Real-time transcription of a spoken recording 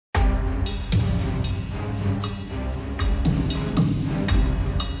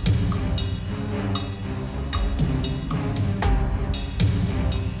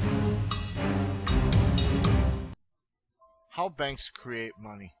how banks create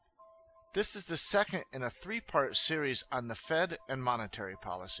money. This is the second in a three-part series on the Fed and monetary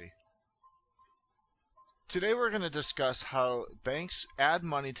policy. Today we're going to discuss how banks add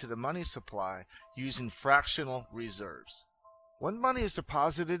money to the money supply using fractional reserves. When money is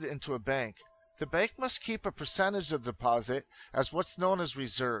deposited into a bank, the bank must keep a percentage of the deposit as what's known as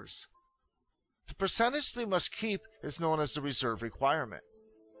reserves. The percentage they must keep is known as the reserve requirement.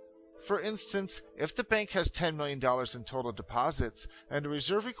 For instance, if the bank has $10 million in total deposits and the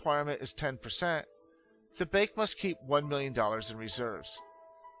reserve requirement is 10%, the bank must keep $1 million in reserves.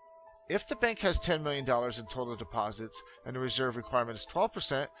 If the bank has $10 million in total deposits and the reserve requirement is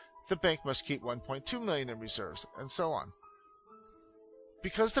 12%, the bank must keep $1.2 million in reserves, and so on.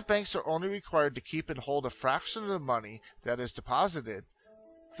 Because the banks are only required to keep and hold a fraction of the money that is deposited,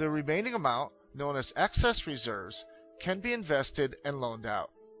 the remaining amount, known as excess reserves, can be invested and loaned out.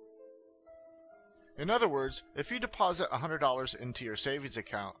 In other words, if you deposit $100 into your savings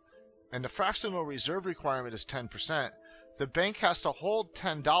account and the fractional reserve requirement is 10%, the bank has to hold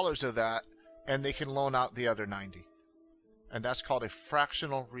 $10 of that and they can loan out the other $90. And that's called a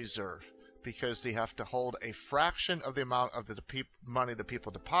fractional reserve because they have to hold a fraction of the amount of the money the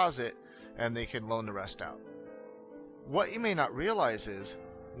people deposit and they can loan the rest out. What you may not realize is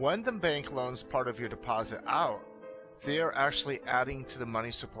when the bank loans part of your deposit out, they are actually adding to the money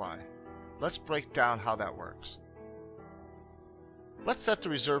supply. Let's break down how that works. Let's set the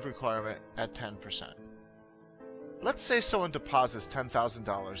reserve requirement at 10%. Let's say someone deposits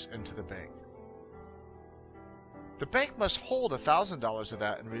 $10,000 into the bank. The bank must hold $1,000 of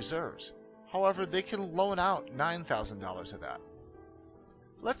that in reserves. However, they can loan out $9,000 of that.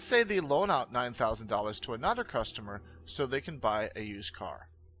 Let's say they loan out $9,000 to another customer so they can buy a used car.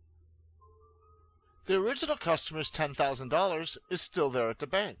 The original customer's $10,000 is still there at the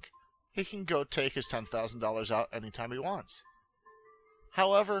bank. He can go take his $10,000 out anytime he wants.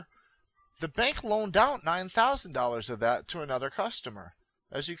 However, the bank loaned out $9,000 of that to another customer.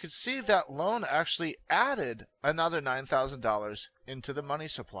 As you can see, that loan actually added another $9,000 into the money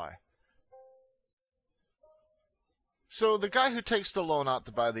supply. So the guy who takes the loan out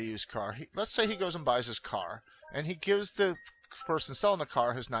to buy the used car, let's say he goes and buys his car, and he gives the person selling the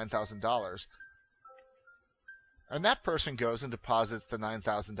car his $9,000. And that person goes and deposits the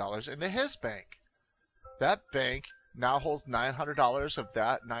 $9,000 into his bank. That bank now holds $900 of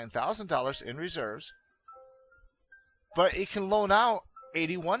that $9,000 in reserves, but it can loan out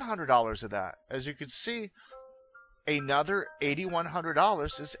 $8,100 of that. As you can see, another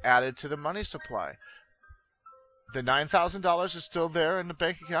 $8,100 is added to the money supply. The $9,000 is still there in the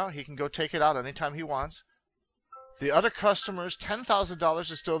bank account. He can go take it out anytime he wants. The other customer's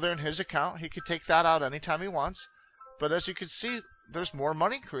 $10,000 is still there in his account. He can take that out anytime he wants. But as you can see, there's more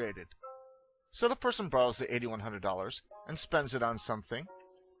money created. So the person borrows the $8,100 and spends it on something.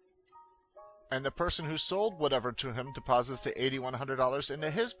 And the person who sold whatever to him deposits the $8,100 into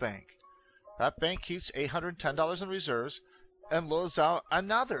his bank. That bank keeps $810 in reserves and loans out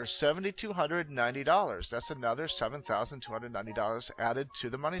another $7,290. That's another $7,290 added to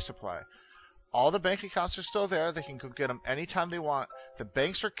the money supply. All the bank accounts are still there. They can go get them anytime they want. The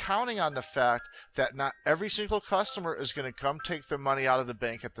banks are counting on the fact that not every single customer is going to come take their money out of the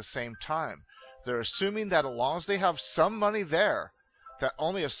bank at the same time. They're assuming that as long as they have some money there, that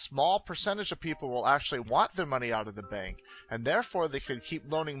only a small percentage of people will actually want their money out of the bank, and therefore they can keep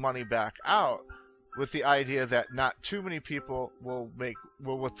loaning money back out with the idea that not too many people will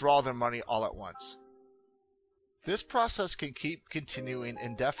withdraw their money all at once. This process can keep continuing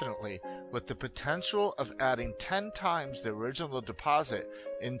indefinitely with the potential of adding 10 times the original deposit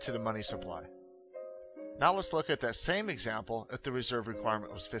into the money supply. Now let's look at that same example if the reserve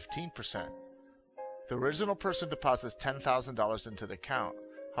requirement was 15%. The original person deposits $10,000 into the account.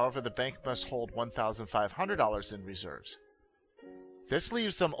 However, the bank must hold $1,500 in reserves. This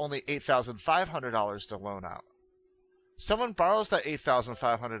leaves them only $8,500 to loan out. Someone borrows that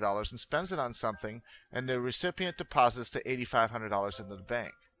 $8,500 and spends it on something, and the recipient deposits the $8,500 into the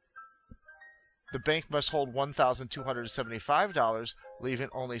bank. The bank must hold $1,275, leaving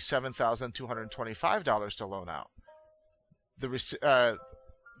only $7,225 to loan out. The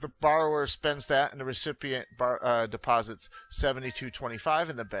borrower spends that, and the recipient deposits $7,225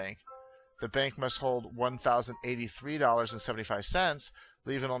 in the bank. The bank must hold $1,083.75,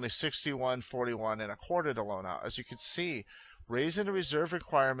 leaving only $61.41 to loan out. As you can see, raising the reserve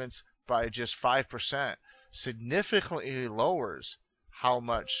requirements by just 5% significantly lowers how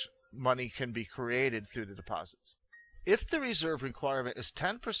much money can be created through the deposits. If the reserve requirement is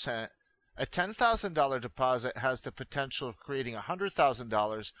 10%, a $10,000 deposit has the potential of creating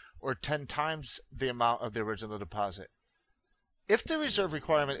 $100,000 or 10 times the amount of the original deposit. If the reserve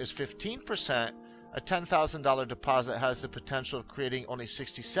requirement is 15%, a $10,000 deposit has the potential of creating only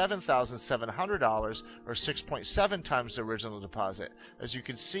 $67,700, or 6.7 times the original deposit. As you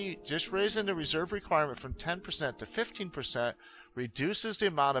can see, just raising the reserve requirement from 10% to 15% reduces the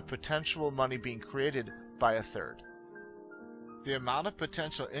amount of potential money being created by a third. The amount of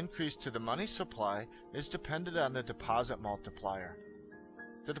potential increase to the money supply is dependent on the deposit multiplier.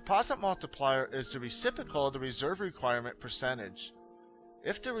 The deposit multiplier is the reciprocal of the reserve requirement percentage.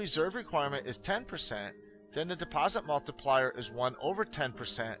 If the reserve requirement is 10%, then the deposit multiplier is 1 over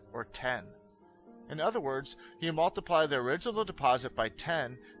 10%, or 10. In other words, you multiply the original deposit by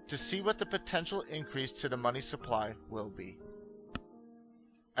 10 to see what the potential increase to the money supply will be.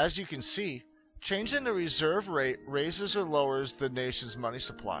 As you can see, changing the reserve rate raises or lowers the nation's money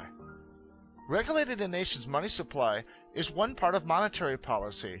supply. Regulating the nation's money supply is one part of monetary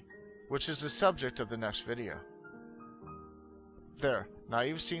policy, which is the subject of the next video. There, now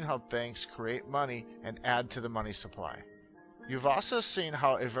you've seen how banks create money and add to the money supply. You've also seen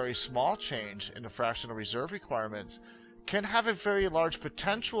how a very small change in the fractional reserve requirements can have a very large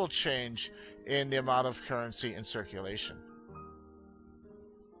potential change in the amount of currency in circulation.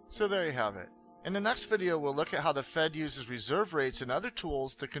 So there you have it. In the next video, we'll look at how the Fed uses reserve rates and other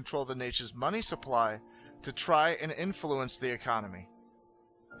tools to control the nation's money supply to try and influence the economy.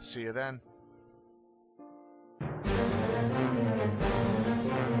 See you then.